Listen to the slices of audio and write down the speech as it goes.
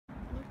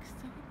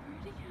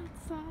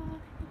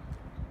outside.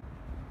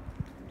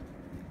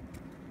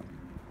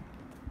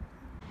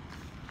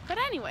 But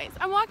anyways,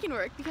 I'm walking to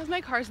work because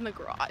my car's in the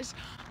garage.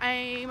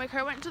 My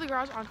car went to the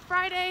garage on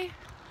Friday,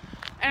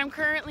 and I'm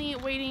currently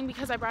waiting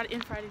because I brought it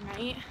in Friday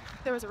night.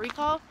 There was a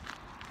recall,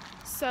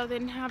 so they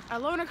didn't have a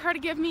loaner car to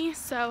give me,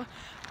 so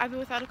I've been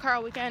without a car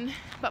all weekend.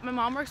 But my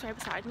mom works right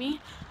beside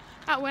me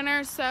at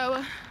Winners,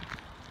 so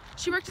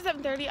she works at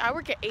 7:30. I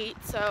work at 8,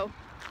 so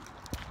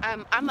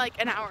I'm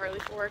like an hour early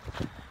for work.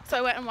 So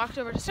I went and walked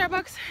over to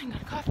Starbucks and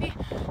got a coffee.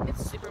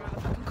 It's super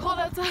motherfucking cold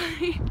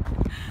outside.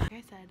 Like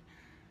I said,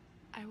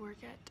 I work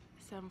at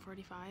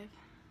 7:45.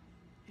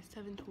 It's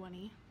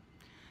 7:20.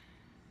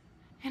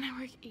 And I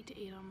work 8 to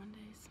 8 on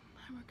Mondays.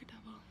 I work a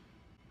double.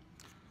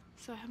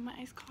 So I have my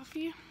iced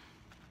coffee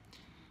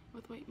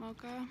with white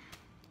mocha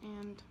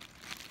and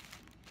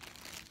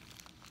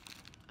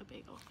a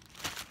bagel.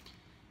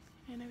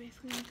 And I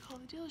basically need to call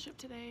the dealership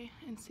today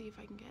and see if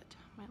I can get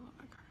my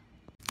loaner car.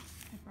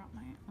 I brought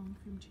my own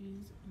cream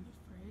cheese in the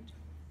fridge.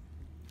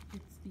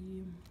 It's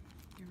the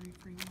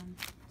dairy-free one,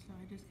 so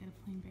I just get a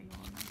plain bagel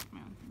and I get my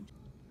own cream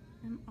cheese.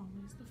 I'm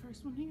always the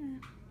first one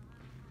here.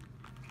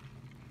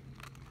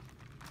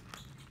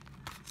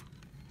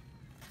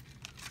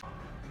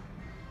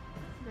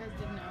 You guys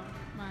didn't know,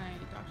 my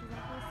doctor's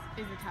office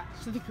is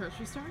attached to the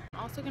grocery store. I'm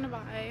also gonna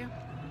buy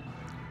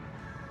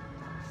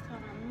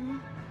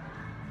some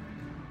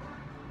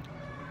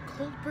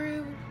cold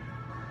brew.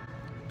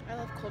 I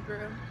love cold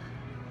brew.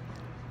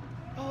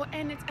 Oh,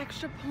 and it's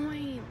extra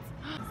points.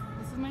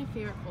 This is my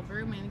favorite cold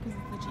brew, mainly because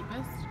it's the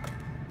cheapest.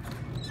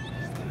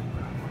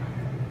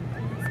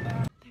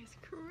 There's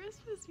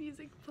Christmas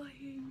music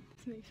playing.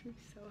 This makes me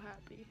so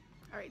happy.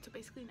 Alright, so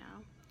basically now,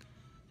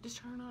 I just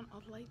turn on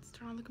all the lights,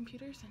 turn on the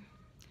computers, and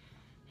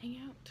hang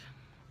out.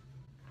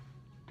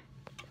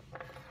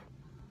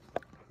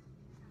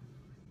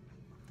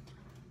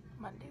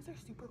 Mondays are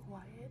super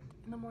quiet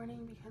in the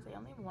morning because I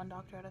only have 1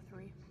 doctor out of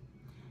 3.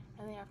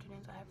 And in the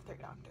afternoons I have 3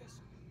 doctors.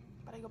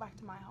 But I go back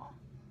to my hall.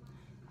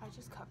 I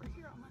just cover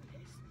here on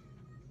Mondays.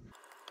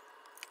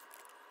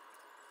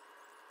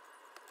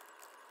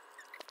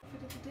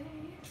 Fit of the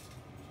day.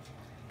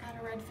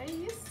 Got a red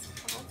face.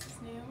 Well, that's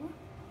just new.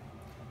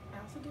 I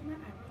also did my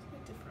eyebrows a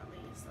bit differently,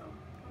 so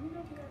let me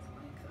know if you guys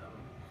like them.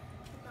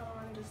 I got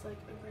on just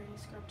like a gray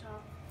scrub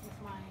top with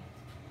my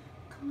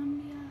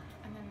Columbia,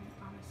 and then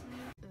honestly,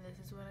 this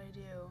is what I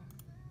do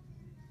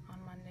on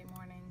Monday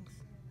mornings.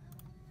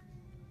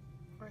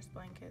 Rest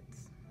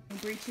blankets. My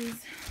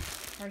breeches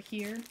are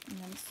here,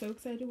 and I'm so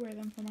excited to wear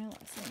them for my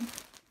lesson.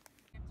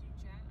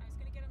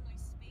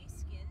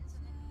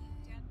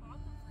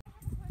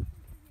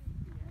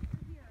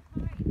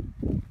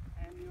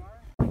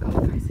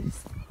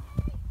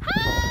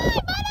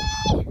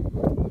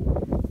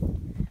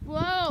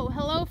 Whoa,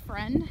 hello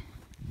friend.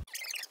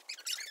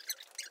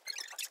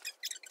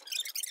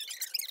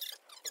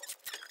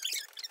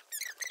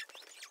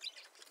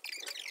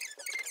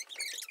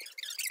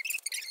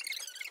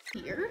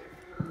 Here?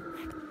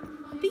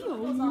 Theo,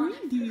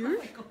 reindeer. Oh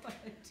my god.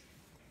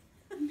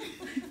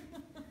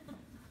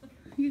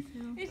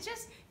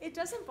 It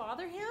doesn't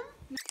bother him.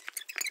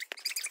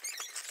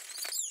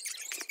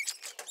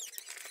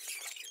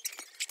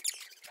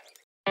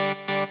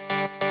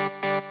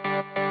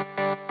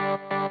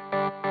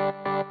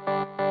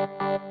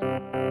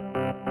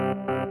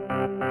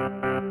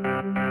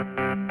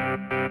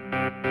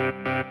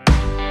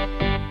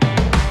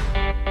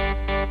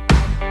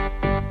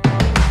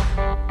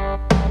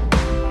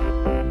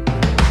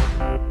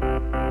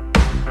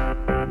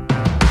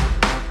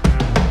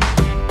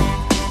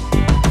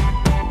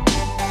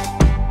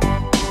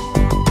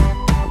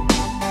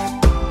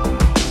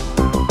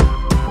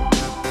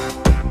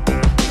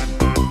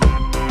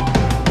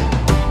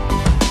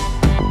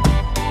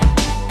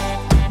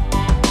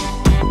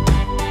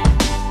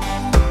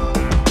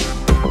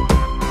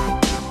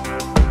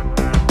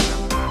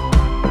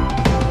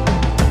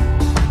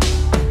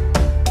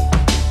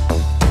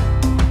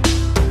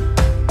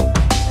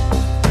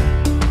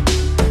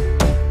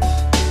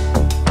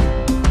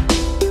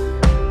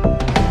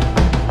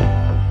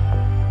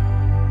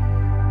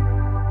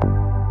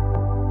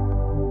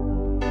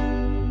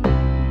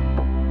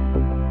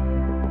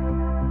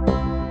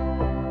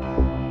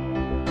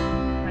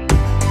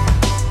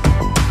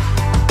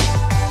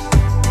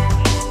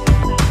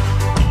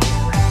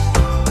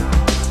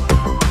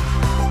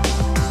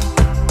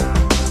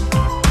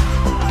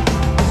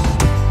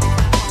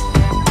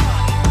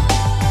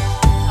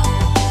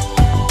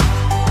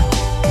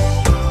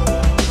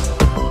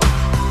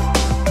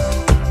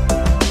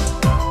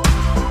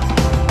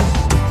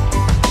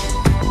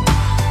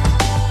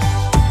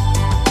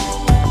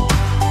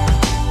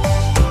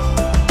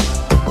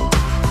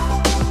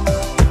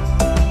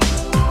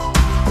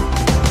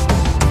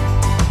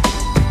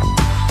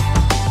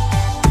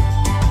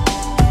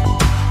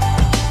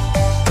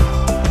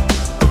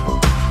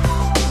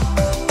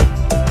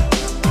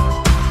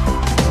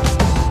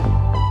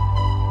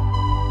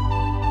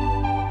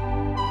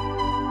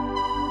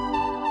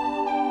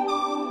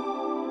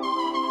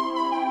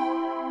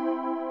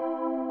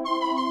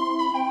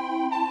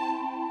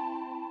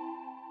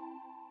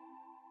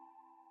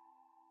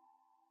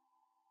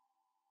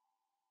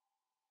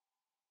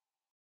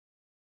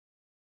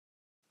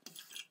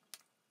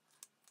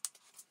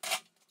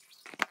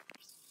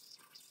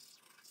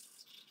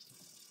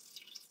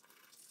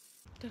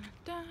 Dun,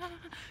 dun, dun.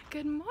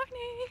 Good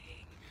morning.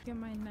 Get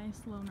my nice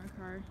loaner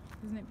car.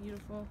 Isn't it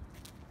beautiful?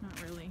 Not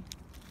really.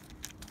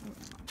 I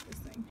wouldn't want this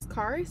thing. This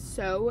car is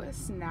so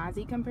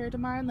snazzy compared to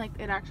mine. Like,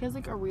 it actually has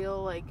like a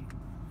real like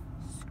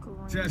screen.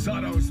 Jess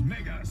Auto's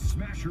Mega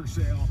Smasher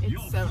Sale. It's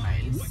You'll so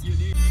find nice. what you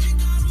need.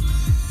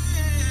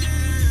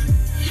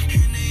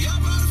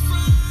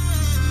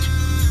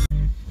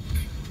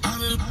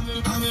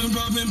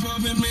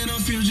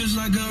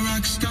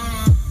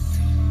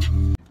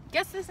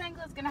 Guess this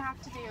angle is gonna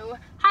have to do.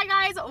 Hi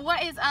guys,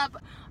 what is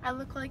up? I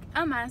look like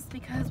a mess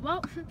because,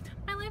 well,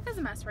 my life is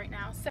a mess right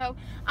now. So,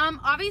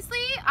 obviously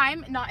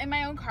I'm not in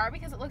my own car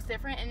because it looks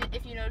different, and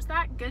if you notice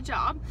that, good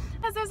job,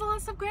 as there's a lot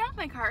of stuff going on in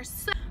my car.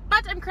 So,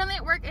 but I'm currently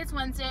at work. It's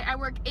Wednesday. I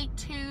work 8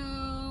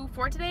 to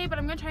 4 today, but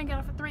I'm gonna try and get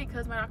off at 3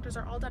 because my doctors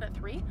are all done at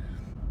 3.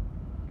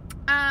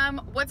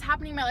 What's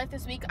happening in my life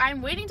this week?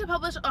 I'm waiting to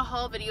publish a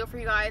haul video for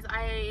you guys.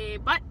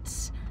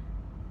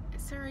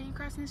 Sir, are you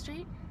crossing the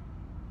street?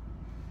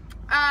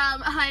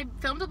 I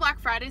filmed a Black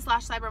Friday /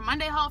 Cyber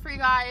Monday haul for you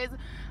guys.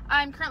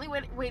 I'm currently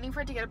waiting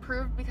for it to get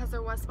approved because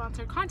there was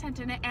sponsored content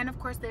in it, and of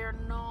course they're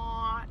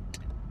not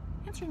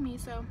answering me,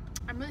 so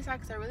I'm really sad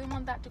because I really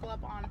want that to go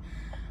up on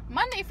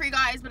Monday for you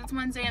guys, but it's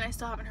Wednesday and I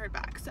still haven't heard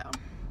back. So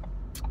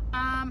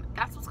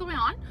that's what's going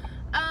on.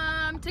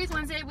 Today's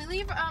Wednesday. We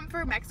leave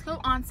for Mexico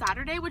on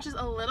Saturday, which is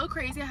a little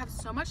crazy. I have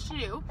so much to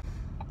do.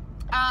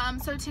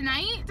 So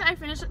tonight I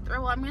finish at 3.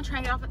 Well, I'm gonna try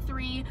and get off at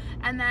 3,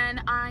 and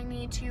then I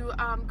need to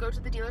go to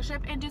the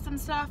dealership and do some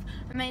stuff,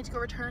 and then I need to go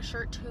return a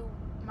shirt to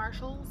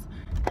Marshall's,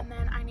 and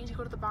then I need to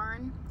go to the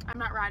barn. I'm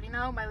not riding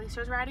though, my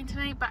Lisa's riding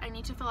tonight, but I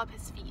need to fill up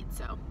his feed,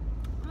 so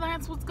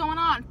that's what's going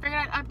on. Figured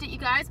I'd update you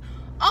guys.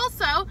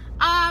 Also,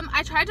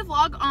 I tried to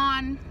vlog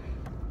on,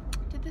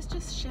 did this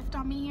just shift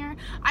on me here?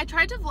 I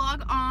tried to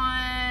vlog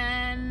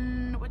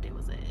on, what day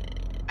was it?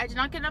 I did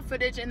not get enough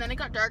footage, and then it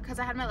got dark because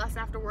I had my lesson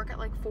after work at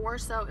like 4,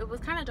 so it was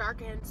kind of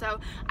dark. And so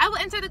I will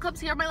insert the clips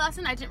here of my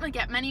lesson. I didn't really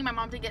get many. My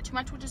mom didn't get too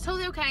much, which is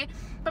totally okay,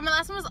 but my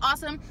lesson was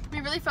awesome.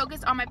 We really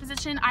focused on my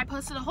position. I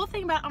posted a whole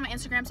thing about it on my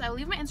Instagram, so I will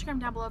leave my Instagram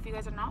down below if you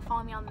guys are not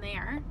following me on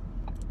there.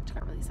 It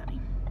got really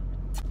sunny.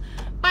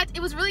 But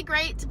it was really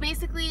great.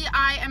 Basically,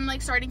 I am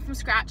like starting from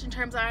scratch in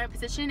terms of my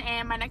position,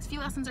 and my next few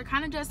lessons are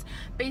kind of just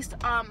based,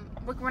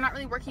 we're not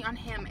really working on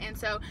him. And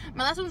so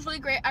my lesson was really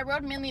great. I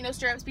rode mainly no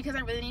stirrups because I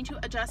really need to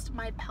adjust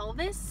my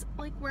pelvis,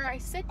 like where I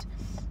sit.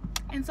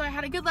 And so I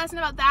had a good lesson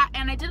about that,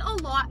 and I did a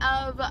lot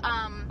of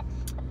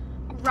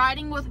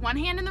riding with one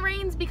hand in the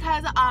reins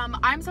because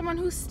I'm someone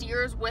who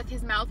steers with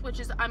his mouth, which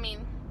is,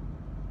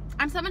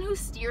 I'm someone who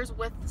steers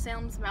with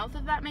Salem's mouth,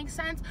 if that makes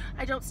sense.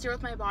 I don't steer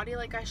with my body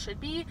like I should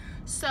be.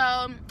 So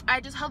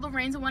I just held the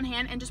reins in one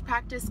hand and just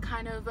practiced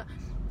kind of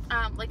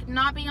like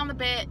not being on the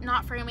bit,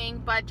 not framing,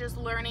 but just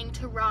learning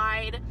to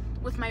ride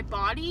with my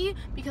body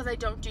because I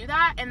don't do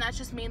that, and that's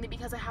just mainly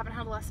because I haven't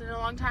had a lesson in a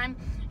long time.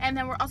 And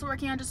then we're also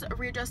working on just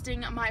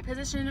readjusting my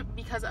position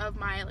because of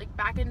my like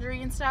back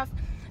injury and stuff.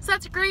 So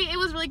that's great. It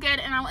was really good,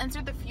 and I'll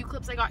insert the few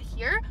clips I got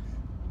here.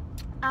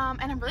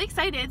 And I'm really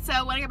excited.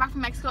 So when I get back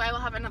from Mexico, I will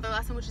have another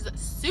lesson, which is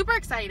super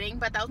exciting.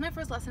 But that was my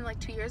first lesson in like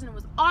 2 years, and it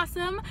was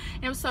awesome.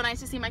 And it was so nice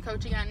to see my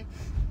coach again.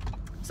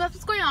 So that's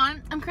what's going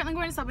on. I'm currently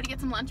going to Subway to get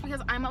some lunch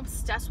because I'm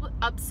obsessed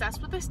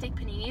with their steak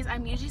paninis.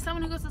 I'm usually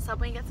someone who goes to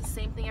Subway and gets the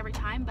same thing every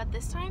time, but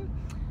this time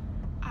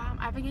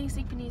I've been getting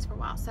steak paninis for a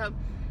while. So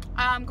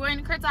I'm going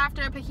to Kurt's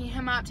after, picking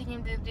him up, taking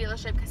him to the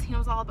dealership because he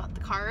knows all about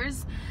the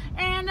cars.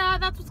 And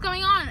that's what's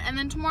going on. And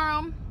then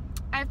tomorrow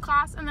I have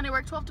class, and then I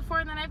work 12 to 4,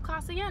 and then I have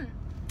class again.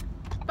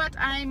 But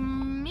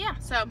yeah,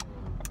 so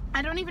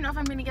I don't even know if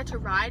I'm gonna get to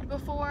ride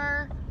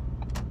before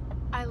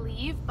I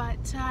leave,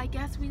 but I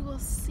guess we will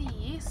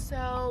see.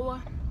 So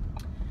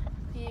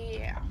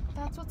yeah,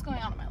 that's what's going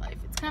on in my life.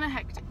 It's kind of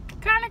hectic,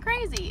 kind of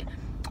crazy.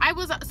 I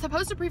was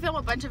supposed to pre-film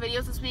a bunch of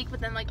videos this week, but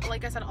then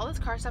like I said, all this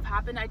car stuff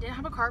happened. I didn't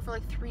have a car for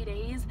like 3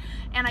 days,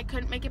 and I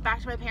couldn't make it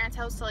back to my parents'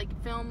 house to like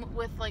film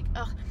with like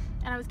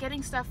and I was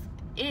getting stuff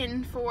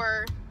in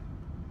for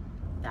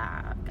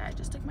that guy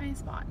just took my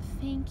spot.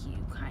 Thank you,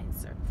 kind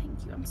sir.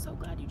 Thank you. I'm so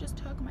glad you just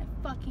took my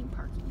fucking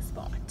parking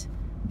spot.